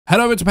Head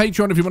over to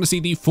Patreon if you want to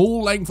see the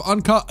full-length,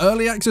 uncut,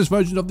 early access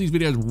versions of these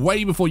videos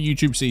way before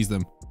YouTube sees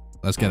them.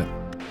 Let's get it.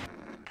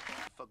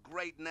 For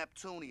great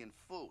Neptunian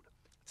food.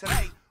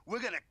 Today, we're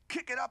gonna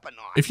kick it up a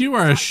notch. If you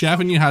were a chef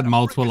and you had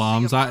multiple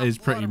arms, that is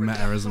pretty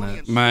meta, isn't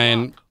it?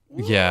 Man,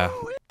 yeah.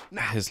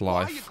 His While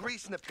life. you're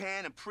greasing the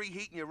pan and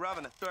preheating your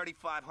oven at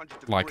 3,500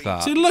 degrees, Like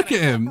that. See, look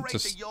at him. separate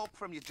Just- the yolk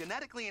from your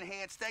genetically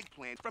enhanced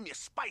eggplant from your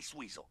spice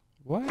weasel.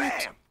 What?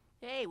 Bam!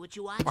 Hey, what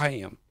you watching?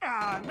 Bam.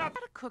 Not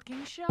a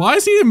cooking show. Why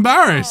is he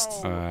embarrassed?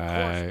 Oh,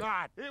 of course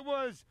not. It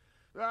was,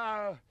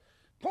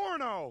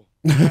 porno.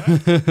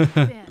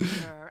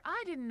 Spencer,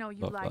 I didn't know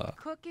you Love liked that.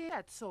 cooking.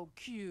 That's so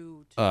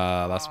cute.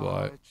 That's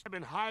why. I've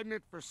been hiding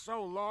it for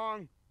so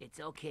long. It's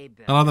okay,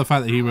 Bill. I love the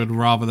fact that he would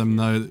rather them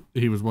know that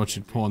he was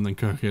watching porn than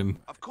cooking.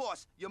 Of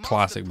course, your most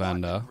Classic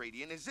important Bender.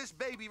 ingredient is this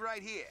baby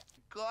right here.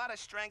 Gotta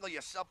strangle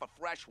yourself a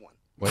fresh one.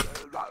 Wait.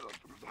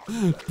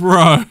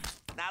 Bro.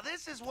 Now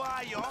this is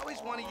why you always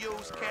want to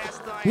use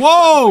cast iron.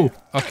 Whoa!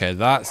 Okay,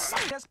 that's...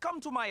 It has come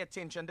to my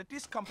attention that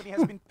this company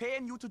has been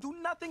paying you to do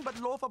nothing but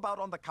loaf about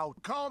on the couch.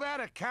 Call that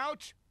a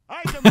couch?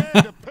 I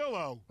demand a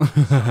pillow.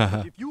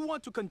 If you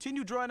want to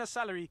continue drawing a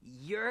salary,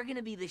 You're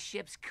gonna be the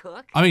ship's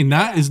cook? I mean,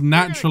 that is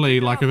naturally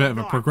like a bit of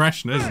a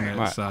progression, isn't it?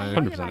 Right. So, How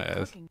do you 100% like it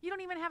is. cooking? You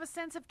don't even have a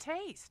sense of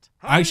taste.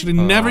 I actually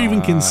never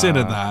even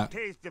considered that.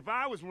 Taste if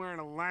I was wearing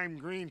a lime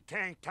green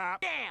tank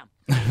top. Damn!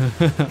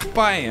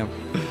 Bam.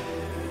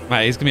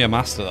 Mate, he's gonna be a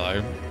master though.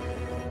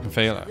 I can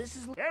feel it. This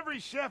is Every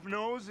chef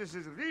knows this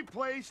is the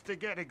place to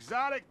get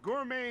exotic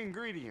gourmet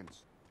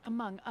ingredients.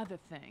 Among other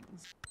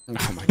things.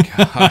 Oh my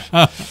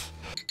god.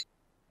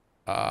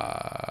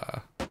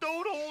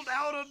 Don't hold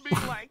out on me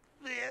like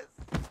this.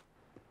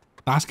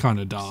 That's kind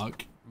of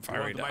dark.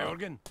 Very My dark.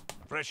 organ,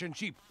 fresh and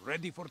cheap,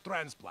 ready for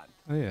transplant.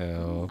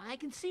 Ew. I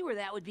can see where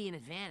that would be an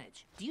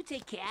advantage. Do you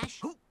take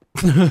cash? Why,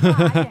 you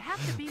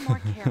have to be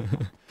more careful.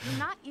 You're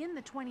not in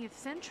the 20th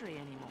century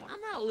anymore. I'm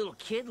not a little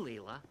kid,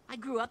 Leela. I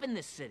grew up in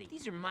this city.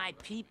 These are my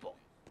people.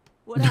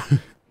 What up?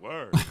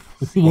 Word.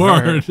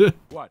 Word.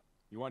 What?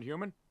 You want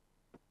human?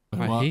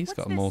 Mate, What? he's What's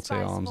got this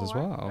multi-arms spice as for?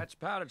 well. That's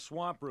powdered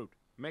swamp root.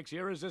 Makes you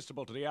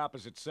irresistible to the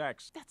opposite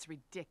sex. That's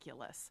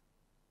ridiculous.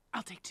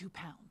 I'll take 2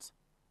 pounds.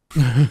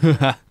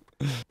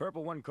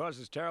 Purple one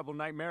causes terrible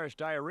nightmarish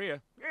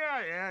diarrhea.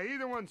 Yeah,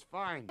 either one's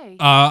fine. Hey,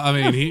 I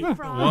mean, he...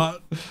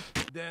 What?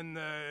 Then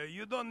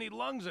you don't need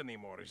lungs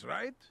anymore, is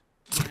right?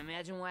 Can't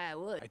imagine why I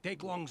would. I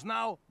take lungs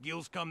now.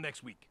 Gills come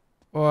next week.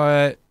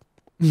 What?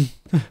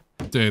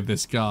 Dude,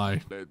 this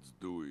guy. Let's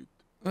do it.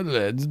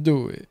 Let's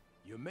do it.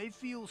 You may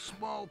feel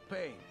small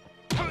pain.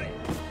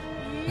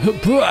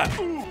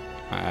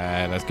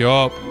 Alright, let's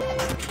go up.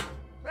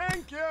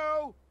 Thank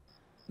you.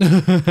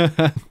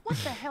 what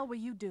the hell were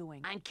you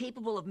doing? I'm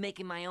capable of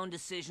making my own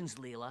decisions,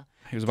 Leela.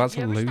 He was about Did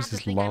you to ever lose stop to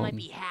his think I might lung.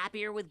 be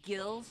happier with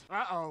gills?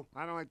 Uh-oh,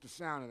 I don't like the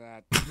sound of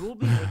that. You'll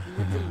be making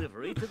a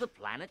delivery to the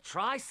planet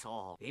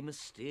Trisol, a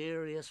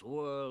mysterious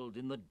world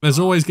in the There's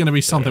always going to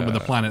be something with the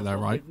planet, though,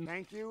 right?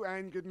 Thank you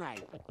and good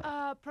night.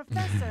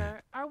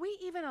 Professor, are we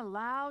even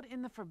allowed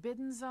in the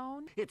Forbidden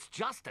Zone? It's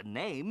just a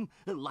name,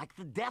 like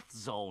the Death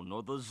Zone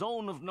or the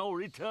Zone of No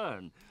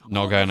Return.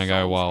 Not All the gonna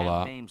go zones well,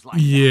 have that. names like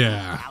that.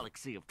 Yeah.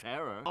 Galaxy of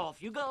Terror.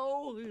 Off you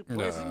go.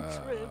 Pleasant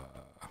trip.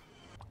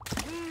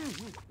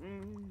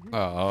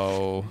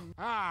 Oh.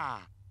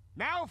 Ah,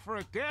 now for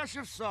a dash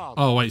of salt.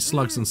 Oh, wait,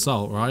 slugs and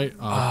salt, right?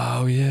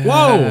 Oh, yeah.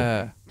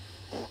 Whoa!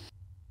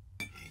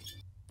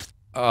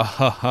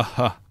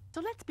 Oh,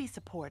 So let's be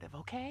supportive,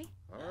 okay?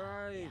 All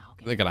right. Yeah,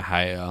 okay. they're gonna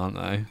hate it, aren't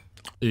they?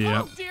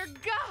 Yeah. Oh, dear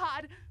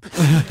God!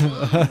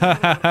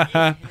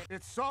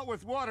 It's salt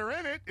with water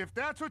in it, if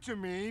that's what you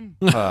mean.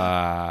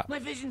 My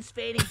vision's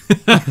fading.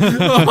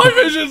 My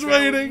vision's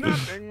fading.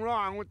 Nothing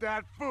wrong with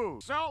that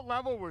food. Salt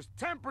level was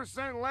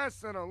 10% less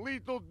than a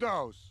lethal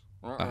dose.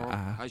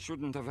 I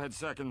shouldn't have had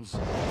seconds.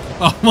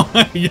 Oh,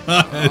 my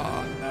God.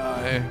 Oh,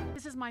 no.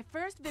 This is my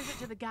first visit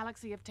to the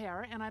Galaxy of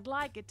Terror, and I'd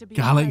like it to be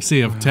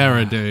Galaxy of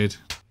Terror, dude.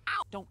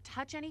 Don't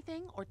touch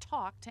anything or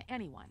talk to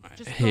anyone.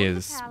 Just He go to the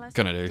is palace,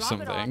 gonna do drop it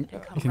off, something. and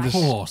come He can right Of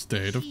just- back. course,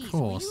 dude, of Jeez,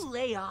 course. Will you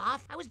lay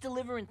off? I was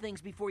delivering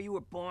things before you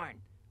were born.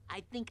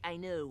 I think I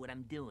know what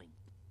I'm doing.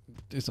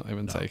 He's not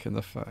even taking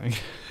the thing.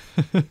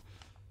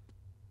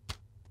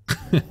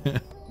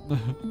 Stupid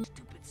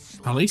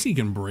slut. At least he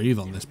can breathe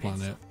on this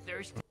planet.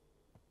 Thirsty.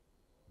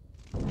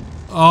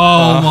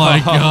 Oh,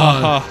 my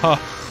God.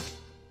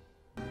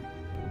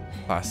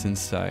 That's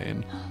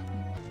insane.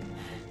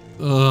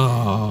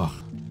 Ugh.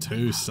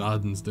 2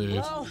 sons, dude.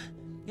 Hello?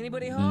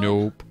 Anybody home?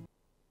 Nope.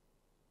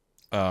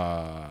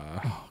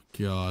 Oh,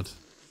 God.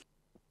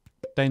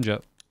 Danger.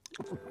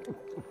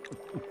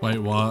 Wait,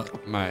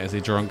 what? Mate, is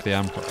he drunk, the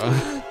Emperor?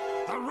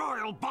 The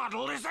royal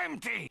bottle is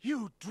empty.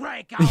 You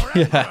drank our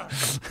Yeah.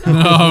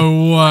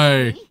 No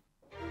way.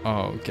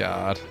 Oh,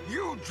 God.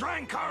 You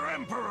drank our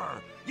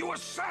emperor. You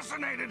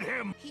assassinated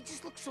him. He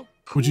just looks so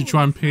cool. Would you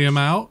try and pee him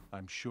out?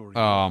 I'm sure.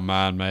 Oh,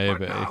 man,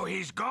 maybe. But now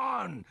he's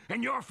gone,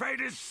 and your fate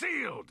is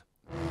sealed.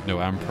 New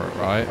Emperor,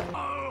 right?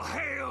 All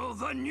hail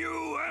the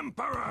new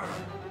emperor.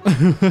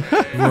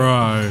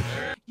 Bro.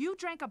 You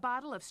drank a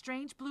bottle of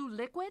strange blue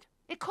liquid?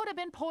 It could have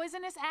been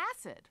poisonous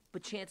acid.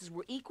 But chances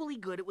were equally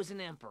good it was an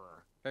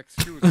emperor.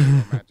 Excuse me,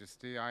 Your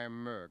Majesty. I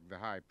am Merg, the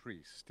High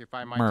Priest. If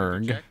I might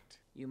Merg. interject.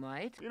 You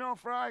might? You know,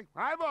 Fry,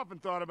 I've often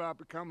thought about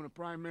becoming a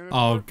prime minister.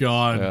 Oh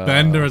God,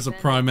 Bender as a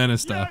prime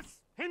minister.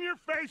 Yes! In your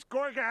face,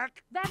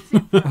 Gorgak! That's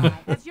it, Fry.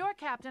 As your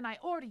captain, I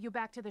order you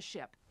back to the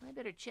ship. I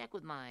better check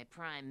with my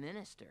prime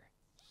minister.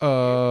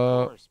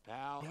 Of course,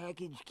 pal.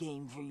 Package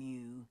came for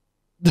you.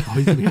 Oh,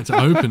 he's gonna get to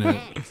open it.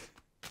 Thanks.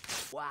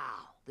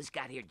 Wow, this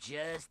got here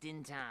just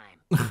in time.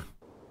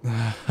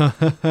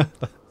 That's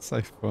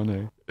so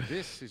funny.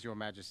 This is Your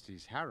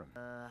Majesty's harem.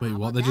 Wait,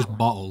 what? They're just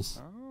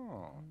bottles.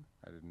 Oh,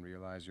 I didn't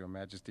realize Your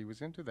Majesty was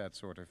into that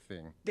sort of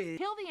thing.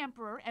 Kill the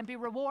emperor and be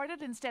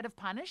rewarded instead of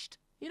punished?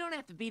 You don't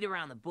have to beat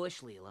around the bush,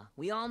 Leela.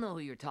 We all know who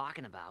you're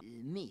talking about.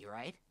 Me,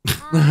 right?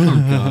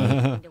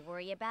 Nothing to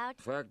worry about.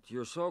 In fact,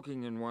 you're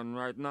soaking in one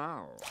right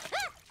now.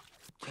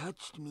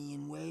 Touched me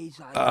in ways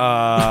I...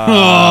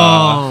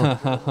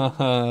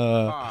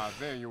 Ah,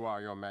 there you are,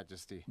 Your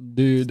Majesty.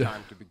 Dude. It's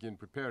time to begin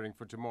preparing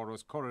for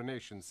tomorrow's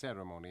coronation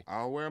ceremony.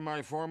 I'll wear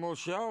my formal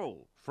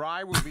shell.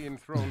 Fry will be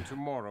enthroned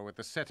tomorrow at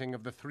the setting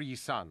of the three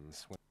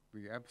suns.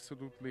 The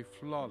absolutely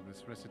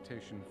flawless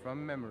recitation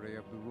from memory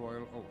of the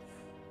royal oath.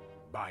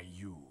 By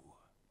you.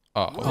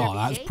 Oh,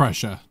 that's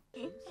pressure.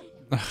 There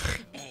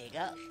you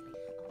go.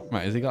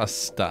 Mate, has he got a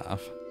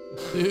staff?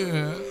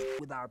 Yeah.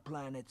 With our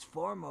planet's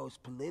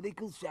foremost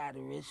political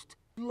satirist,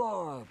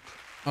 Lord.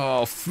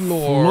 Oh,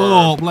 floor.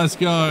 Florp, let's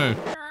go.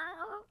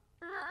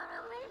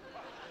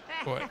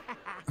 What?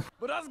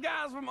 But us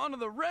guys from under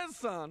the red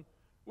sun,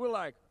 we're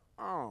like,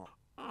 oh.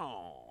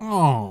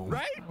 Oh.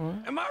 Right?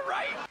 Am I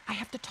right? I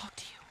have to talk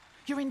to you.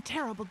 You're in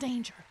terrible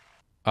danger.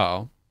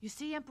 Oh. You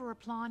see Emperor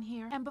Plon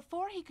here? And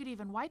before he could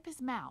even wipe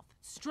his mouth,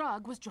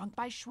 Strug was drunk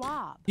by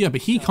Schwab. Yeah,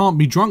 but he can't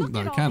be drunk Look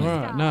though, at all can he? these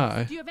Right, guys.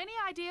 no. Do you have any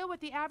idea what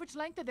the average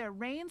length of their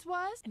reigns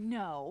was?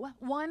 No,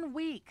 1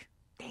 week.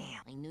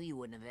 Damn, I knew you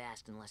wouldn't have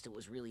asked unless it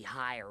was really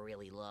high or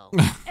really low.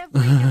 Every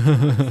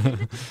emperor was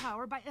ascended to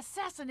power by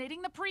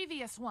assassinating the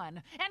previous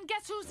one. And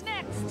guess who's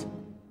next?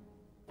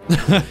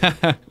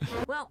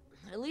 Well,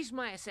 at least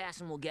my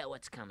assassin will get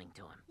what's coming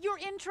to him. You're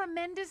in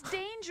tremendous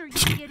danger,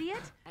 you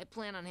idiot. I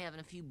plan on having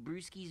a few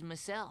brewskis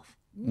myself.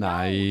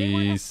 No, they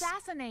were Nice.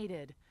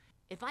 assassinated.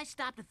 If I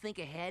stopped to think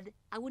ahead,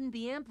 I wouldn't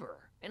be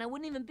emperor, and I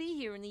wouldn't even be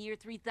here in the year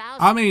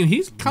 3000. I mean,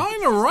 he's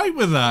kind of right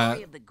with that.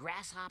 Story of the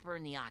grasshopper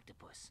and the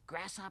octopus.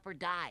 Grasshopper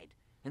died,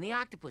 and the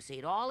octopus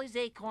ate all his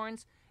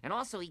acorns, and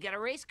also he got a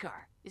race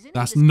car. Isn't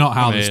That's this not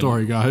how the Man.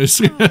 story goes.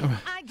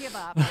 I give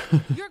up.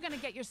 You're gonna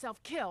get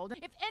yourself killed.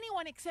 If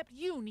anyone except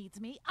you needs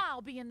me,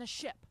 I'll be in the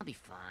ship. I'll be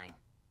fine.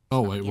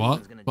 Oh, wait, what?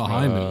 Anyone's gonna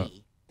Behind drag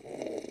me.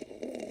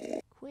 me.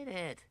 Quit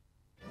it.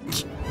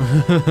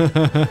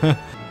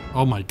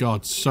 Oh my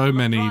God, so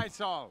many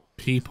Frysol,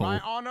 people, my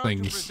honor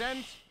things. to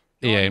present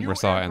He your ain't new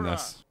reciting emperor.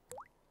 this.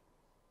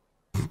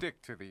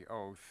 Stick to the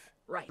oath.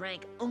 Right.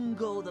 Drank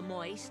Ungo the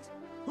Moist,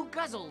 who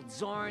guzzled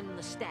Zorn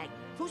the Stagnant,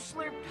 who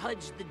slurped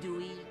Hudge the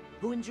Dewy,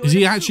 who enjoyed Is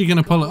he a actually soup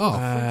gonna pull it full of off?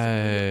 fruits and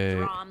Hey.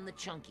 Throm the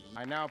Chunky.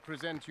 I now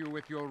present you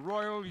with your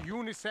royal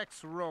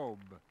unisex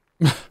robe.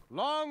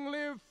 Long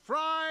live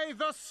Fry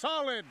the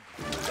Solid!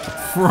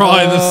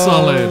 Fry the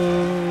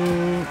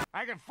solid.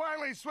 I can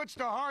finally switch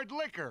to hard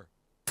liquor.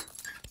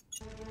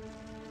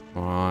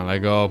 Come on, let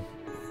go.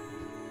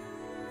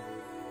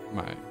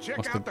 Mate, Check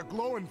what's out the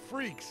glowing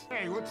freaks.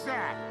 Hey, what's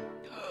that?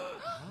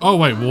 Oh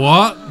wait,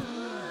 what?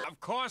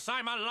 Of course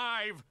I'm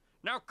alive.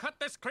 Now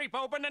cut this creep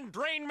open and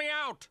drain me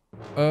out.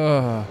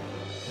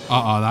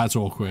 That's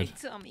awkward.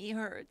 Tummy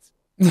hurts.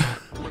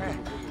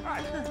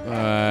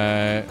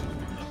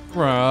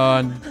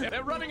 Run.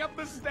 They're running up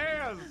the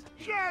stairs.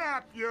 Shut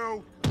up,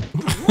 you!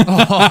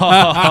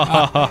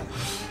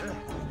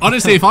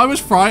 Honestly, if I was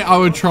Fry, I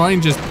would try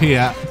and just pee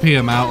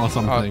him out or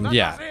something.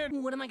 Yeah.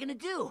 What am I gonna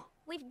do?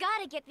 We've got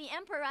to get the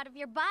Emperor out of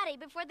your body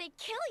before they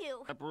kill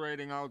you.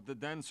 Separating out the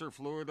denser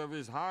fluid of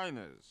His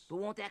Highness. But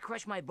won't that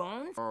crush my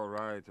bones? Oh,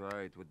 right,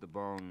 with the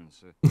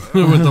bones. With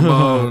the About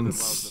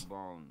bones. the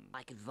bones.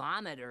 I could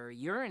vomit or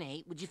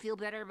urinate. Would you feel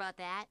better about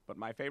that? But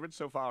my favorite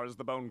so far is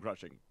the bone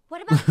crushing.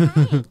 What about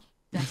crying?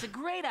 That's a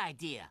great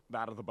idea.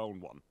 That of the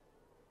bone one.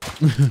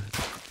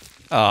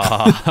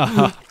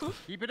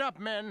 Keep it up,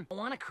 men. I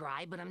want to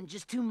cry, but I'm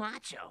just too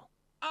macho.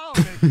 I'll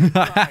make you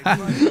cry.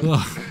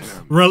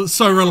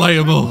 So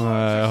relatable.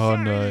 Oh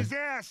no. His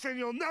ass and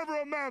you'll never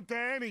amount to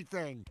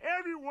anything.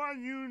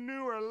 Everyone you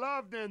knew or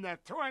loved in the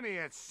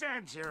 20th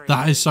century.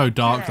 That is so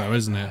dark though,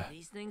 isn't it?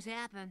 These things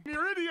happen.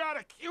 Your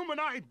idiotic human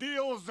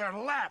ideals are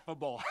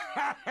laughable.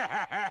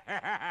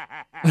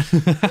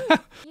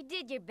 You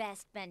did your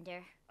best,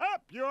 Bender.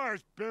 Up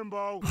yours,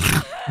 bimbo.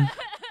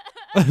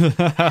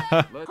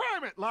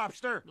 Climb it,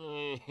 lobster.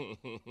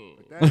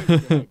 But that is a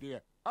good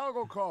idea. I'll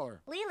go call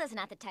her. Leela's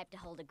not the type to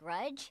hold a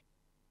grudge.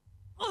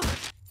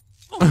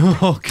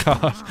 Oh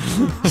god.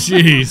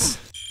 Jeez.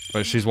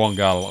 But she's one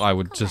girl I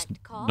would just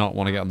not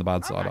want to get on the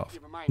bad side of.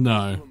 No.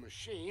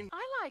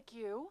 I like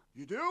you.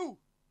 You do?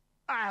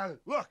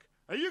 Look,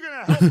 Are you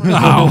gonna help her?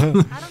 Ow.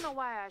 I don't know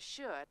why I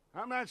should.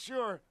 I'm not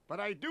sure,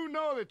 but I do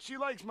know that she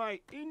likes my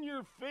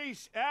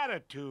in-your-face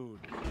attitude.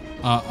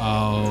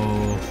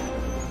 Uh-oh.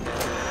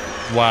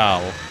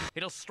 Wow.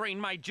 It'll strain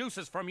my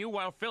juices from you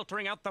while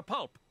filtering out the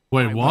pulp.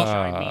 Wait, what?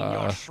 I mean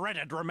your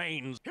shredded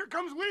remains. Here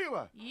comes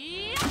Leela.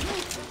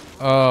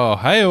 Oh,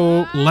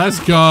 hey-oh. Let's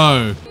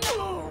go.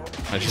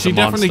 She's She a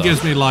definitely monster.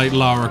 gives me like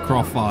Lara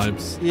Croft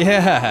vibes.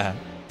 Yeah,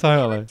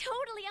 totally.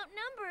 Totally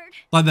outnumbered.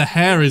 Like the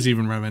hair is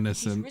even She's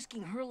reminiscent.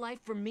 risking her life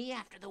for me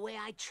after the way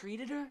I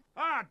treated her?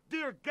 Ah,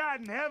 dear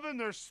God in heaven,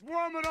 they're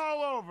swarming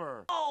all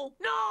over. Oh,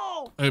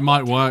 no! It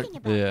might work.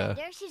 Yeah.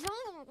 She's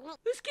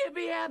This can't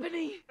be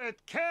happening.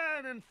 It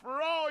can, and for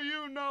all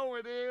you know,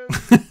 it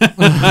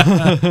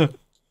is.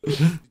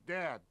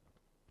 Dad.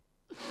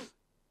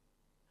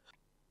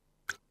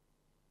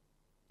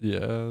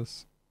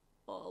 Yes.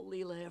 All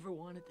Leela ever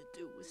wanted to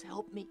do was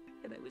help me,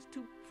 and I was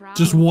too proud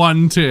Just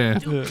one tear.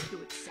 to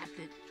accept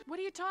it. What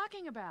are you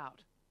talking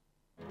about?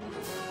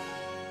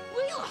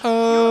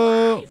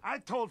 Leela! I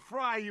told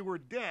Fry you were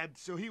dead,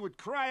 so he would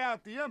cry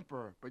out the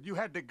Emperor, but you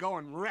had to go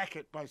and wreck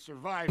it by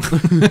surviving.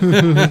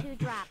 2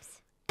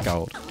 drops.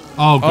 Gold.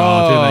 Oh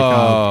god, here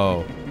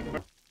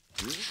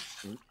they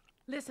come.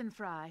 Listen,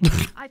 Fry.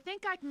 I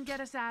think I can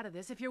get us out of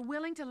this if you're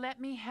willing to let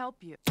me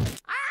help you.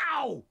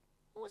 Ow!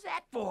 What was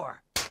that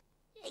for?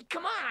 Hey,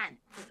 come on!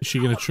 Is she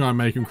gonna try and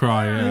make him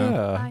cry? Yeah.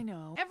 Yeah. I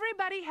know.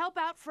 Everybody help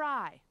out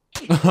Fry.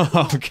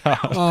 Oh, God.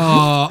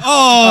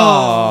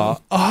 Oh,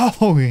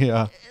 Oh,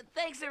 yeah.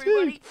 Thanks,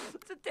 everybody.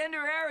 It's a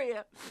tender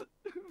area.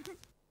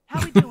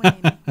 How we doing,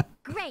 Amy?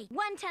 Great.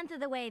 1/10 of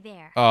the way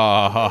there.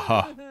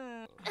 Oh,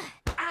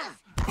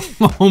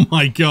 oh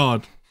my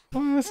god.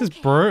 oh, this is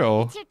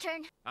brutal. It's your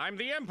turn. I'm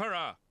the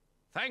Emperor.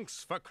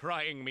 Thanks for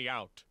crying me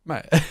out.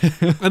 Mate.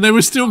 And they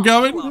were still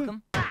going?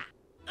 Welcome.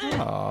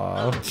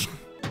 Oh.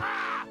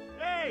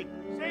 Hey,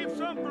 save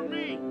some for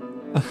me.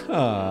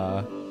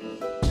 Ah.